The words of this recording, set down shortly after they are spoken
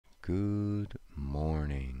Good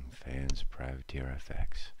morning, fans of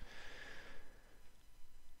PrivateerFX.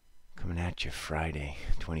 Coming at you Friday,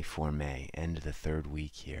 24 May, end of the third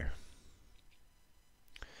week here.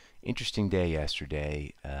 Interesting day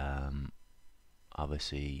yesterday.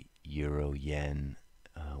 Obviously, Euro Yen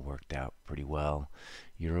worked out pretty well.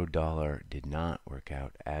 Euro Dollar did not work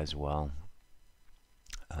out as well.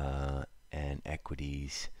 And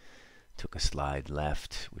equities took a slide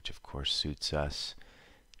left, which of course suits us.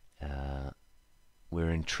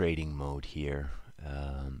 We're in trading mode here.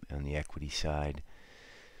 On the equity side,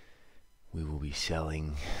 we will be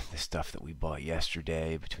selling the stuff that we bought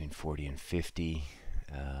yesterday between 40 and 50.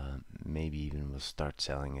 Maybe even we'll start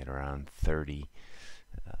selling it around 30.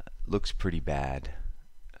 Looks pretty bad,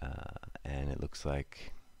 and it looks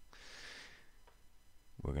like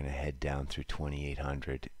we're going to head down through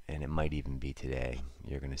 2800, and it might even be today.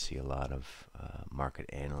 You're going to see a lot of market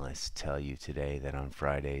analysts tell you today that on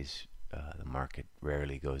Fridays the market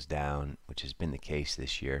rarely goes down, which has been the case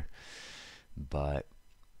this year. But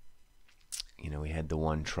you know, we had the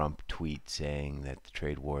one Trump tweet saying that the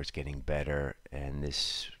trade war is getting better, and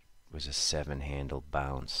this was a 7-handle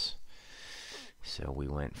bounce. So we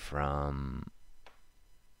went from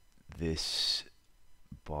this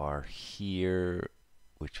bar here,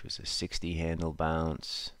 which was a 60-handle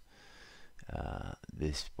bounce,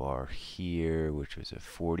 this bar here, which was a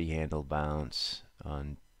 40-handle bounce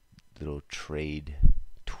on little trade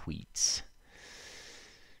tweets.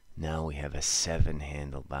 Now we have a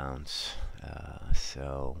 7-handle bounce.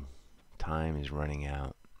 So time is running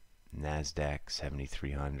out. NASDAQ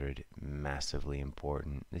 7300, massively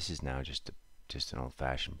important. This is now just an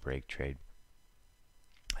old-fashioned break trade.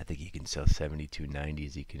 I think you can sell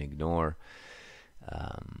 7290s. You can ignore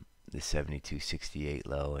the 7268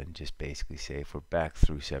 low and just basically say if we're back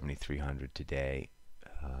through 7300 today,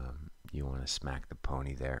 you want to smack the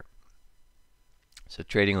pony there. So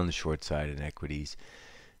trading on the short side in equities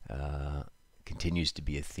continues to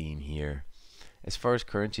be a theme here. As far as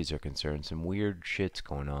currencies are concerned, some weird shit's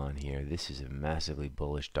going on here. This is a massively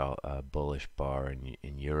bullish bar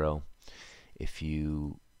in euro. If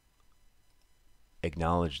you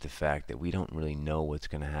acknowledge the fact that we don't really know what's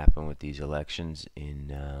going to happen with these elections in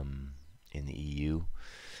the EU,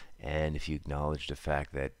 and if you acknowledge the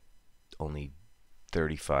fact that only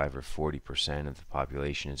 35 or 40% of the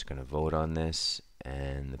population is going to vote on this,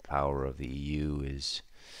 and the power of the EU is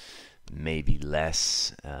maybe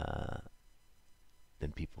less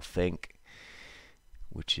than people think,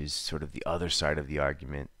 which is sort of the other side of the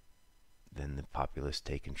argument, then the populists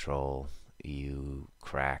take control, EU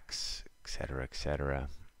cracks, etc., etc.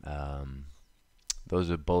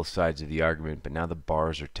 Those are both sides of the argument, but now the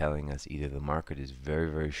bars are telling us either the market is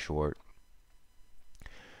very, very short,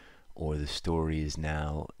 or the story is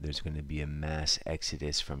now there's going to be a mass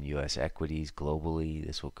exodus from U.S. equities globally.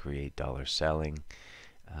 This will create dollar selling.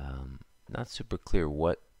 Not super clear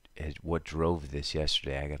what drove this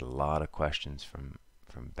yesterday. I got a lot of questions from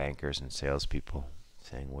bankers and salespeople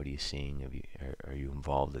saying, "What are you seeing? Are you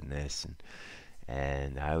involved in this?"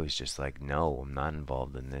 And I was just like, "No, I'm not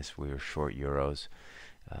involved in this. We were short euros,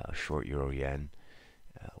 short euro yen.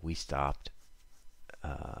 We stopped."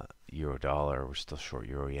 Euro dollar, we're still short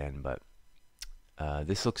euro yen, but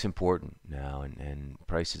this looks important now, and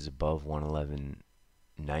prices above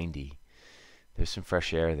 111.90. There's some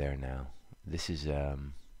fresh air there now. This is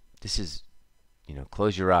you know,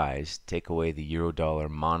 close your eyes, take away the euro dollar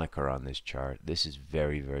moniker on this chart. This is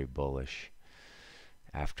very, very bullish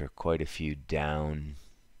after quite a few down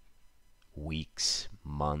weeks,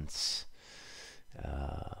 months,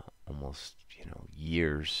 almost, you know,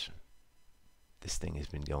 years. This thing has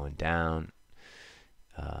been going down.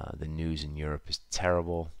 The news in Europe is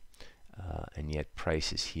terrible, and yet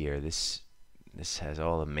price is here. This has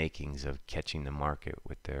all the makings of catching the market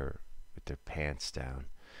with their pants down.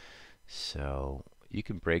 So you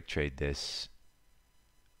can break trade this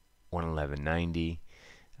 111.90.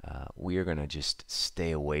 We are going to just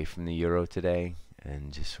stay away from the euro today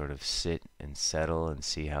and just sort of sit and settle and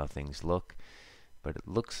see how things look. But it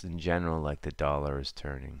looks in general like the dollar is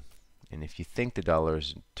turning. And if you think the dollar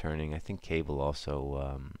is turning, I think cable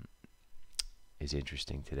also is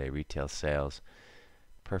interesting today. Retail sales,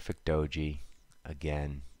 perfect doji.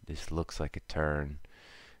 Again, this looks like a turn.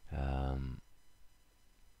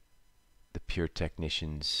 The pure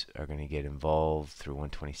technicians are going to get involved through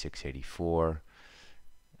 126.84.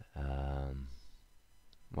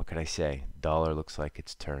 What could I say? Dollar looks like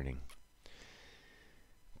it's turning.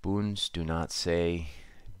 Boons do not say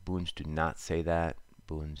that.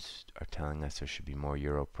 Boons are telling us there should be more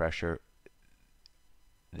euro pressure.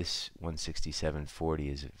 This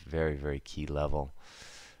 167.40 is a very, very key level.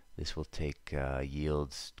 This will take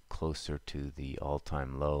yields closer to the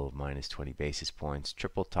all-time low of minus 20 basis points.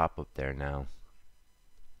 Triple top up there now.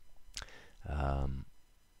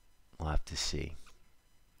 We'll have to see.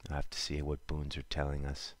 I'll have to see what boons are telling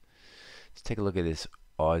us. Let's take a look at this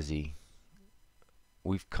Aussie.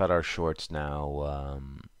 We've cut our shorts now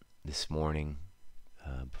this morning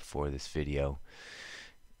before this video.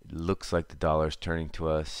 It looks like the dollar's turning to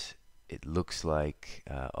us. It looks like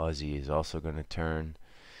Aussie is also going to turn.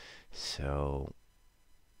 So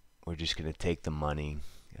we're just going to take the money.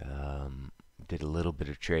 Did a little bit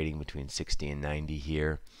of trading between 60 and 90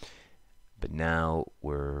 here. But now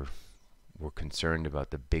we're concerned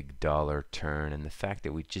about the big dollar turn and the fact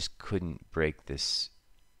that we just couldn't break this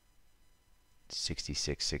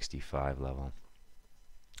 66.65 level.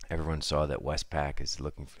 Everyone saw that Westpac is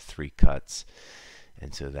looking for 3 cuts,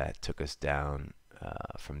 and so that took us down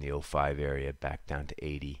from the 05 area back down to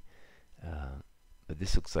 80. But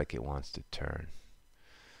this looks like it wants to turn.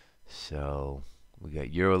 So we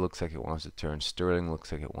got Euro looks like it wants to turn. Sterling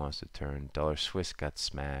looks like it wants to turn. Dollar Swiss got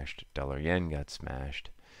smashed. Dollar Yen got smashed.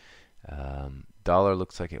 Dollar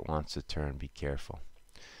looks like it wants to turn. Be careful.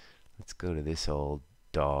 Let's go to this old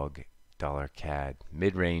dog, dollar CAD.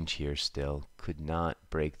 Mid-range here still. Could not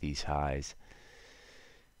break these highs.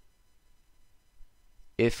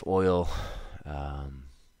 If oil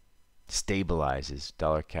stabilizes,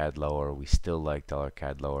 dollar CAD lower, we still like dollar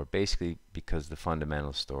CAD lower, basically because the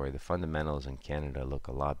fundamental story. The fundamentals in Canada look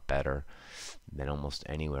a lot better than almost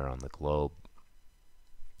anywhere on the globe.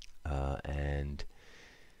 And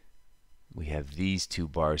we have these 2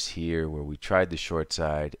 bars here where we tried the short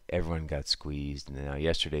side, everyone got squeezed, and now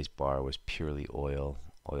yesterday's bar was purely oil.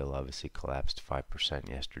 Oil obviously collapsed 5%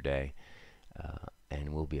 yesterday,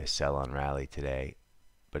 and will be a sell-on rally today.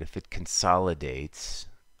 But if it consolidates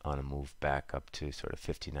on a move back up to sort of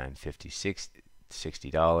 $59, $56,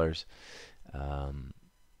 $60,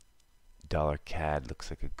 dollar CAD looks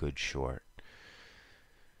like a good short.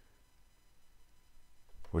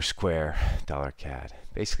 We're square dollar CAD.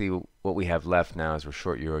 Basically what we have left now is we're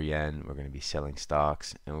short Euro Yen. We're going to be selling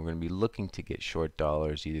stocks, and we're going to be looking to get short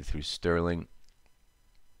dollars either through sterling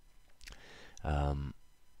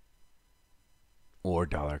or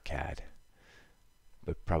dollar CAD,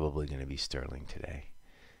 but probably going to be sterling today.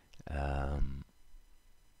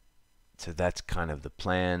 So that's kind of the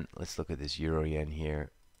plan. Let's look at this Euro Yen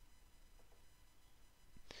here.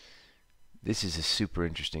 This is a super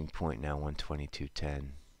interesting point now,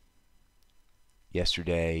 122.10.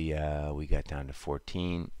 Yesterday we got down to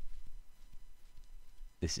 14.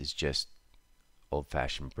 This is just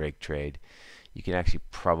old-fashioned break trade. You can actually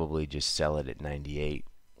probably just sell it at 98,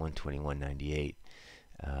 121.98.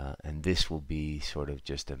 And this will be sort of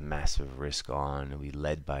just a massive risk on. It'll be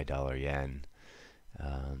led by dollar yen.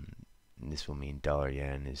 And this will mean dollar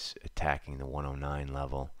yen is attacking the 109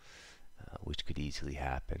 level, which could easily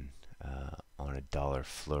happen on a dollar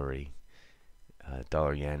flurry.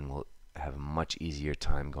 Dollar yen will have a much easier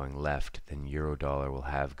time going left than euro dollar will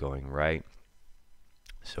have going right.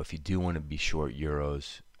 So if you do want to be short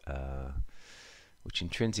euros, which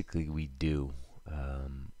intrinsically we do,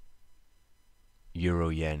 Euro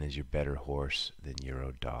Yen is your better horse than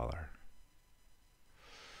Euro Dollar.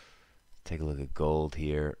 Take a look at gold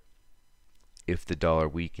here. If the dollar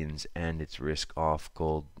weakens and it's risk off,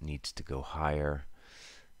 gold needs to go higher.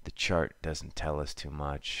 The chart doesn't tell us too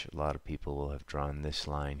much. A lot of people will have drawn this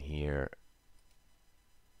line here.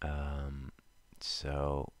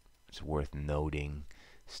 So it's worth noting.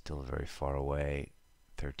 Still very far away,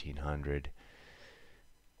 1300.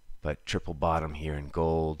 But triple bottom here in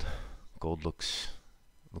gold. Gold looks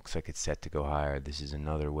like it's set to go higher. This is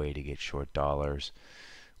another way to get short dollars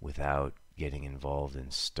without getting involved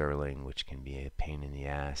in sterling, which can be a pain in the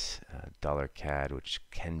ass. Dollar CAD, which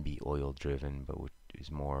can be oil driven, but which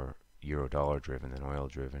is more euro dollar driven than oil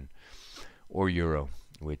driven. Or euro,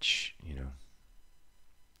 which, you know,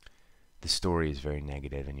 the story is very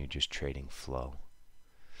negative and you're just trading flow.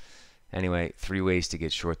 Anyway, 3 ways to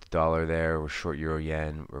get short the dollar there. We're short Euro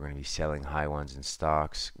Yen. We're going to be selling high ones in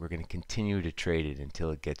stocks. We're going to continue to trade it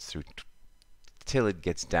until it gets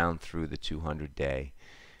down through the 200-day,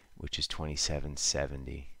 which is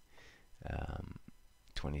 27.70,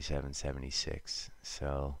 27.76.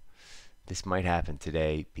 So this might happen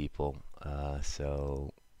today, people.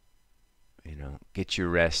 So, you know, get your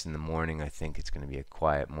rest in the morning. I think it's going to be a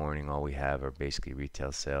quiet morning. All we have are basically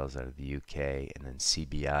retail sales out of the UK and then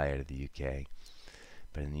CBI out of the UK.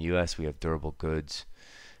 But in the US, we have durable goods,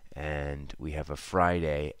 and we have a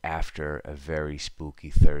Friday after a very spooky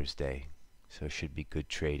Thursday. So it should be good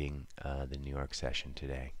trading the New York session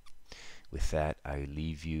today. With that, I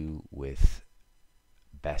leave you with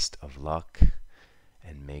best of luck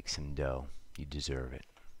and make some dough. You deserve it.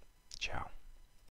 Ciao.